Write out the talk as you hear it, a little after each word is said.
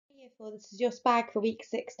Year 4, this is your SPaG for week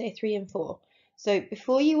 6, day 3 and 4. So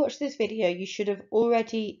before you watch this video, you should have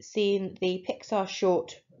already seen the Pixar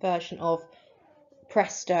short version of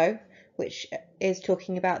Presto, which is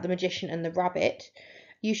talking about the magician and the rabbit.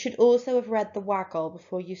 You should also have read the Waggle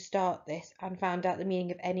before you start this and found out the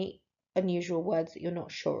meaning of any unusual words that you're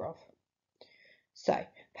not sure of. So,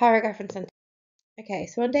 paragraph and sentence. Okay,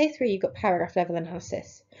 so on day 3 you've got paragraph level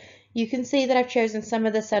analysis. You can see that I've chosen some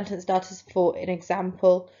of the sentence starters for an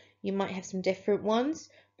example. You might have some different ones,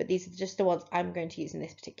 but these are just the ones I'm going to use in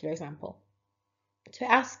this particular example. So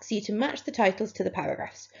it asks you to match the titles to the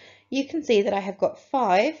paragraphs. You can see that I have got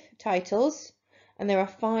 5 titles, and there are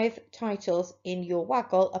 5 titles in your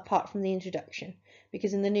Waggle apart from the introduction,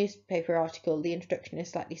 because in the newspaper article the introduction is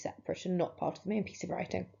slightly separate and not part of the main piece of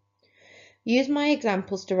writing. Use my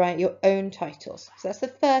examples to write your own titles. So that's the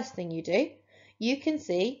first thing you do. You can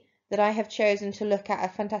see that I have chosen to look at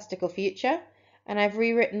a fantastical future, and I've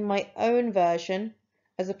rewritten my own version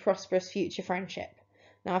as a prosperous future friendship.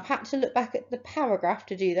 Now I've had to look back at the paragraph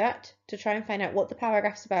to do that, to try and find out what the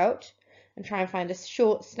paragraph's about, and try and find a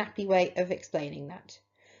short, snappy way of explaining that.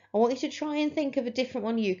 I want you to try and think of a different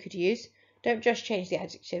one you could use. Don't just change the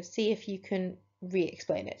adjective, see if you can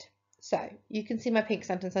re-explain it. So, you can see my pink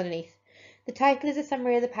sentence underneath. The title is a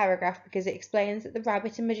summary of the paragraph because it explains that the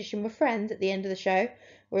rabbit and magician were friends at the end of the show,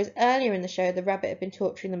 whereas earlier in the show the rabbit had been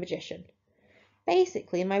torturing the magician.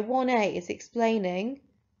 Basically, my 1A is explaining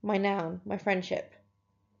my noun, my friendship.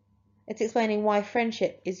 It's explaining why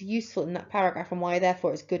friendship is useful in that paragraph and why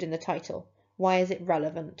therefore it's good in the title. Why is it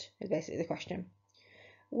relevant, is basically the question.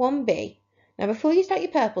 1B. Now before you start your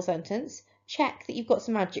purple sentence, check that you've got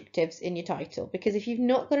some adjectives in your title, because if you've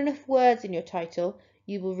not got enough words in your title,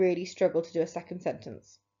 you will really struggle to do a second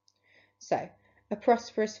sentence. So, a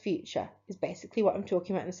prosperous future is basically what I'm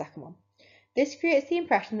talking about in the second one. This creates the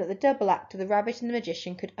impression that the double act of the rabbit and the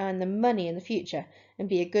magician could earn them money in the future and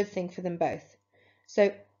be a good thing for them both.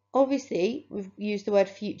 So, obviously, we've used the word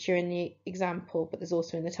future in the example, but there's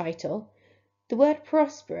also in the title. The word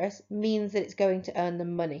prosperous means that it's going to earn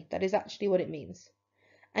them money. That is actually what it means.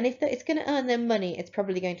 And if it's going to earn them money, it's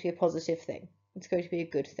probably going to be a positive thing. It's going to be a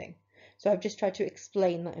good thing. So I've just tried to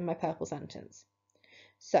explain that in my purple sentence.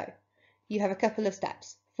 So you have a couple of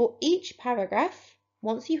steps. For each paragraph,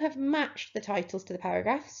 once you have matched the titles to the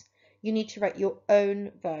paragraphs, you need to write your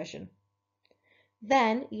own version.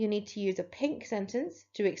 Then you need to use a pink sentence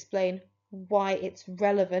to explain why it's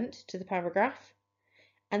relevant to the paragraph,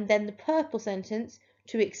 and then the purple sentence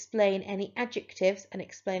to explain any adjectives and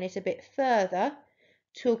explain it a bit further,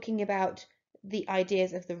 talking about the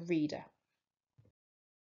ideas of the reader.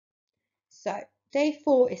 So, day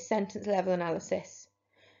 4 is sentence level analysis.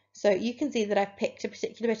 So you can see that I've picked a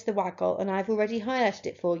particular bit of the Waggle and I've already highlighted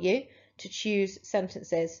it for you to choose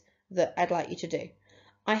sentences that I'd like you to do.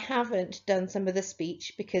 I haven't done some of the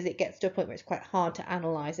speech because it gets to a point where it's quite hard to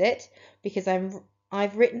analyse it, because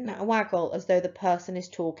I've written that Waggle as though the person is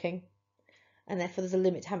talking, and therefore there's a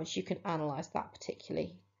limit to how much you can analyse that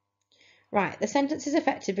particularly. Right, the sentence is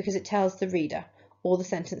effective because it tells the reader, or the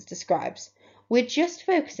sentence describes. We're just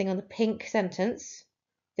focusing on the pink sentence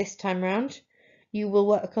this time round. You will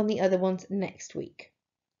work on the other ones next week.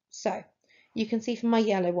 So, you can see from my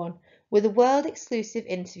yellow one, with a world exclusive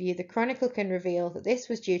interview, the Chronicle can reveal that this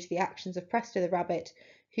was due to the actions of Presto the rabbit,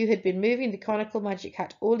 who had been moving the conical magic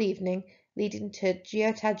hat all evening, leading to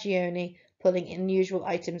Giotagione pulling unusual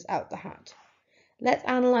items out the hat. Let's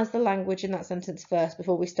analyse the language in that sentence first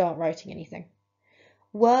before we start writing anything.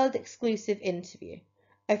 World exclusive interview.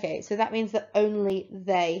 Okay, so that means that only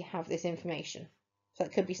they have this information. So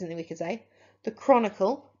that could be something we could say. The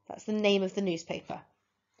Chronicle, that's the name of the newspaper.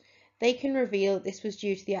 They can reveal this was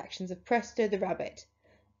due to the actions of Presto the rabbit.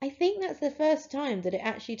 I think that's the first time that it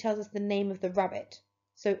actually tells us the name of the rabbit,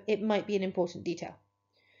 so it might be an important detail.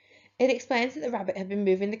 It explains that the rabbit had been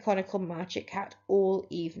moving the conical magic hat all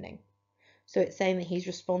evening. So it's saying that he's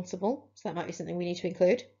responsible, so that might be something we need to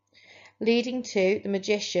include. Leading to the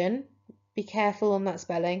magician, be careful on that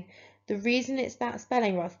spelling. The reason it's that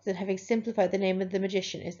spelling rather than having simplified the name of the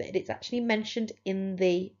magician is that it's actually mentioned in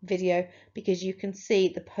the video because you can see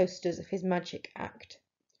the posters of his magic act.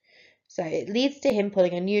 So it leads to him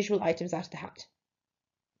pulling unusual items out of the hat.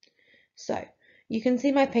 So you can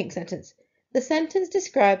see my pink sentence. The sentence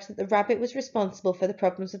describes that the rabbit was responsible for the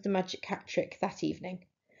problems of the magic hat trick that evening.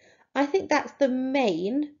 I think that's the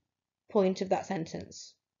main point of that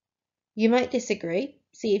sentence. You might disagree,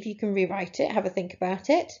 see if you can rewrite it, have a think about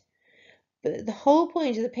it. But the whole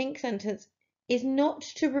point of the pink sentence is not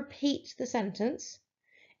to repeat the sentence,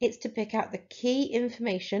 it's to pick out the key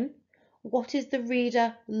information. What is the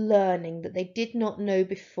reader learning that they did not know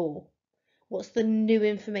before? What's the new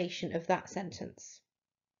information of that sentence?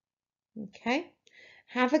 Okay,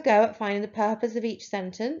 have a go at finding the purpose of each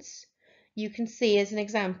sentence. You can see as an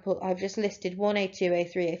example, I've just listed 1A,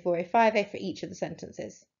 2A, 3A, 4A, 5A for each of the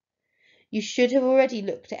sentences. You should have already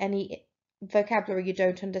looked at any vocabulary you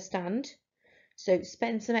don't understand. So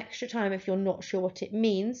spend some extra time if you're not sure what it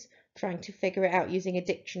means, trying to figure it out using a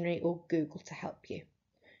dictionary or Google to help you.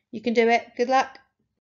 You can do it. Good luck.